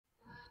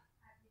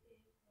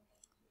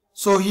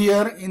So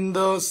here in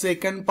the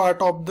second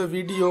part of the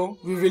video,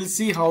 we will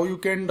see how you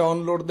can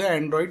download the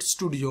Android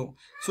Studio.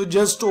 So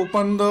just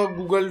open the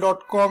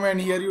google.com and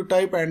here you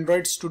type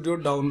Android Studio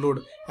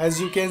download, as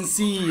you can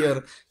see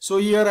here. So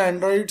here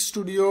Android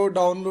Studio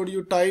download,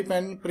 you type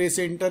and press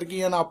enter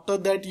key, and after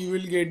that you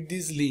will get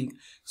this link.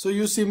 So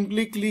you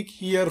simply click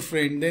here,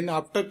 friend. Then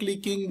after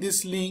clicking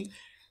this link,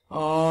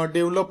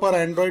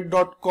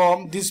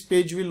 developerandroid.com, this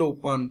page will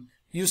open.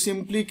 You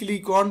simply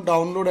click on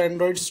download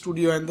Android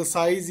Studio and the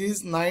size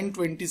is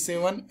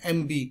 927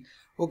 MB.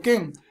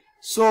 Okay,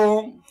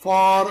 so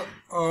for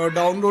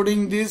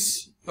downloading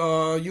this,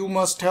 you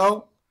must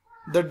have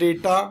the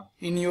data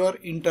in your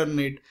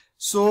internet.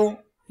 So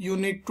you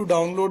need to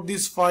download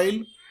this file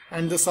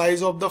and the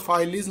size of the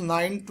file is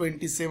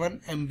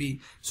 927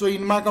 MB. So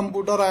in my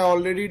computer I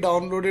already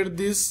downloaded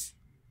this.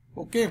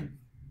 Okay,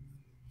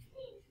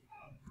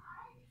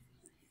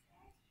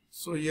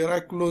 so here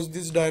I close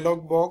this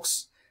dialog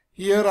box.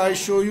 Here I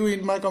show you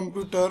in my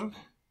computer.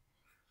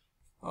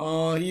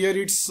 Here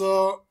it's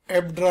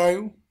F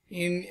drive.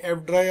 In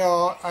F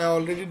drive I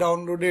already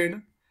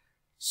downloaded.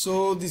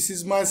 So this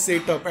is my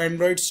setup,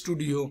 Android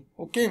Studio.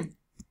 Okay,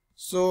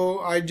 so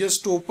I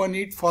just open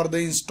it for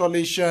the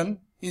installation.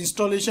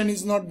 Installation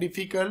is not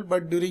difficult,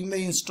 but during the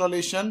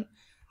installation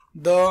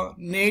the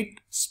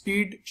net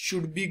speed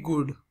should be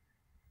good.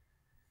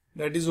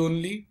 That is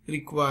only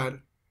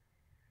required.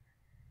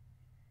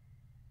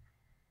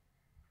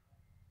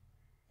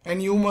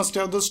 And you must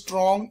have the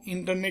strong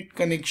internet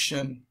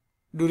connection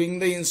during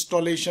the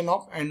installation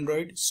of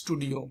Android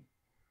Studio.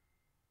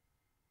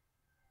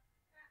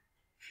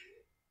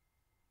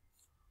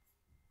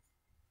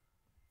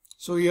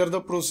 So here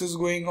the process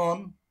going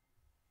on.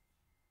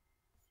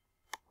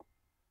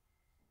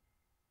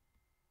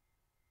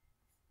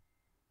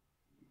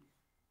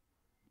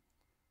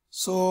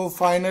 So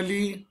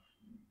finally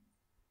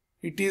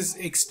it is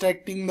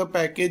extracting the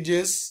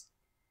packages,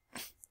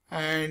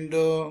 and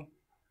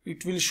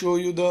it will show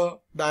you the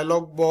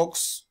dialog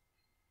box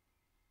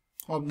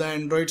of the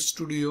Android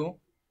Studio.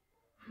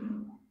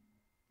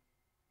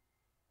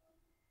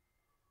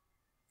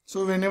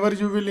 So whenever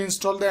you will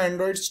install the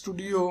Android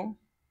Studio,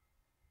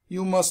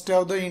 you must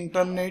have the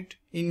internet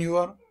in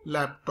your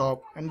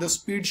laptop and the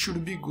speed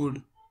should be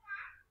good.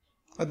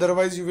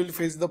 Otherwise you will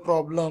face the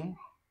problem.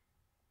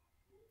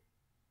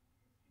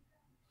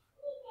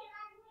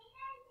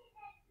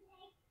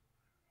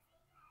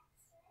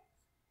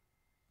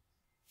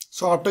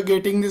 So after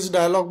getting this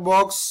dialog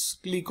box,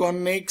 click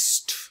on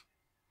next.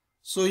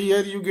 So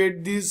here you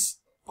get these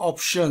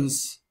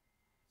options.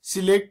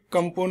 Select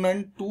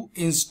component to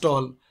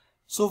install.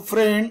 So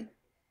friend,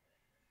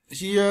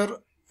 here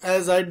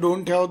as I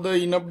don't have the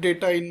enough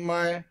data in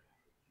my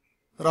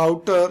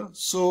router,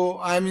 so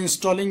I am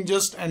installing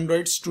just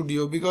Android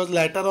Studio, because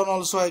later on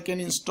also I can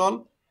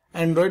install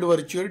Android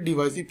virtual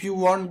device. If you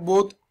want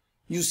both,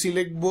 you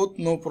select both,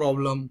 no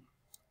problem.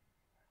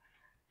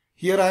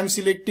 Here I am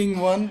selecting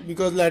one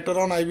because later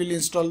on I will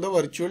install the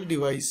virtual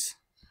device.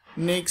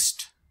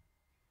 Next.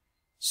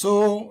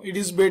 So it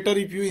is better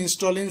if you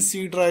install in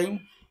C drive.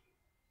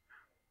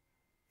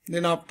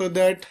 Then after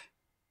that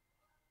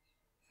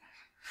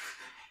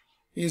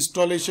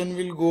installation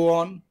will go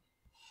on.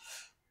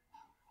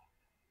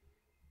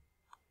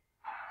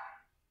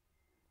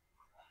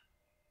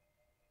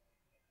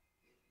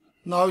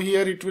 Now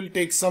here it will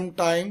take some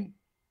time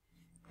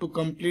to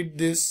complete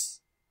this.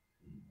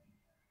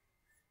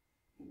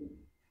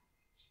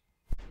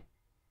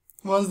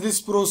 Once this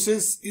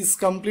process is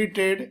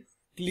completed,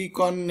 click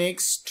on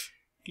next,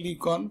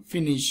 click on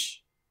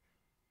finish.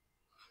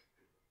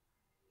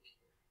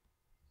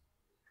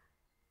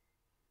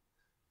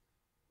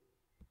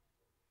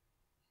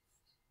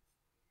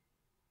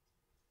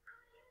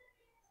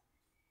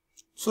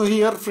 So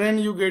here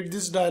friend, you get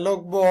this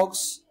dialog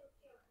box.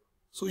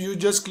 So you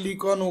just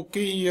click on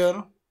OK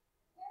here.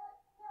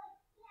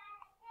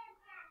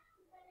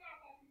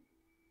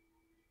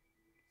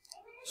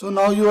 So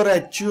now your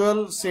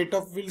actual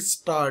setup will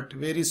start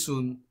very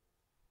soon.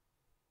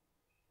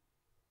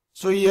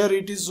 So here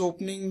it is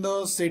opening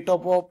the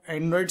setup of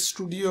Android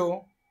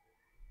Studio.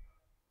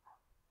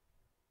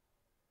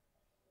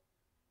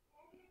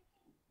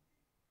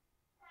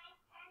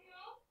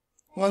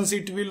 Once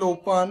it will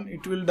open,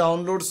 it will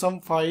download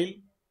some file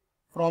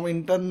from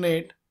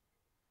internet.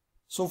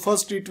 So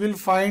first it will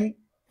find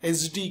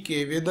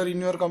SDK, whether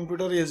in your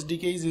computer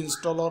SDK is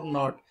installed or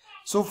not.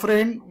 So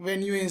friend,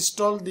 when you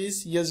install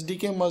this,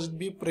 SDK must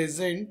be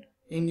present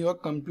in your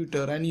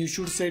computer and you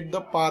should set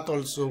the path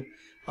also.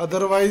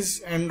 Otherwise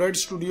Android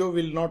Studio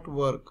will not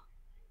work.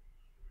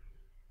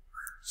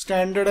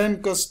 Standard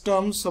and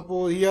custom,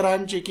 suppose here I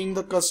am checking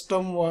the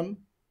custom one.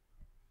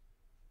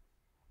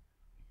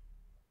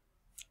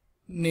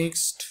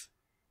 Next.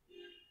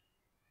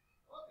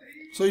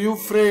 So you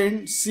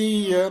friend,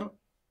 see here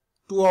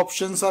two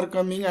options are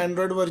coming.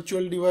 Android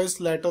virtual device,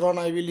 later on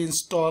I will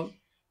install.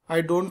 I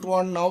don't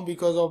want now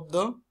because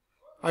of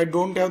I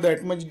don't have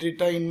that much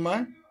data in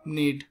my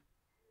net.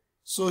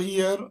 So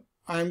here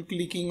I am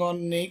clicking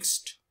on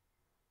next.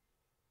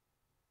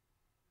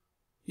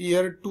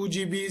 Here 2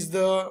 GB is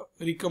the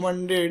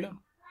recommended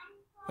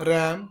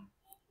RAM.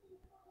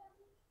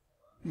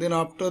 Then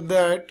after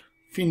that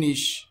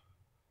finish.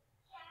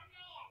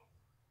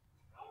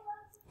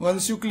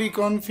 Once you click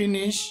on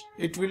finish,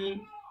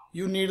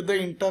 you need the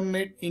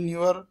internet in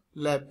your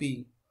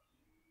lappy.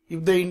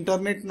 If the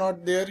internet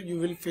not there, you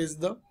will face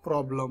the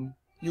problem.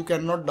 You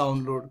cannot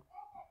download.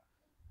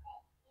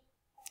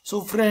 So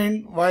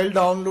friend, while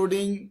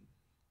downloading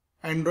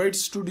Android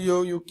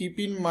Studio, you keep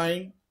in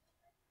mind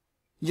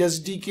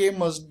SDK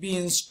must be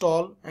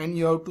installed and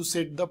you have to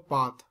set the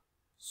path.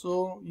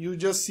 So you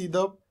just see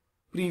the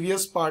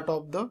previous part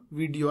of the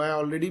video I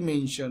already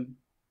mentioned.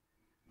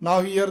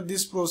 Now here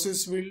this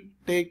process will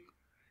take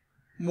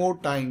more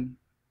time.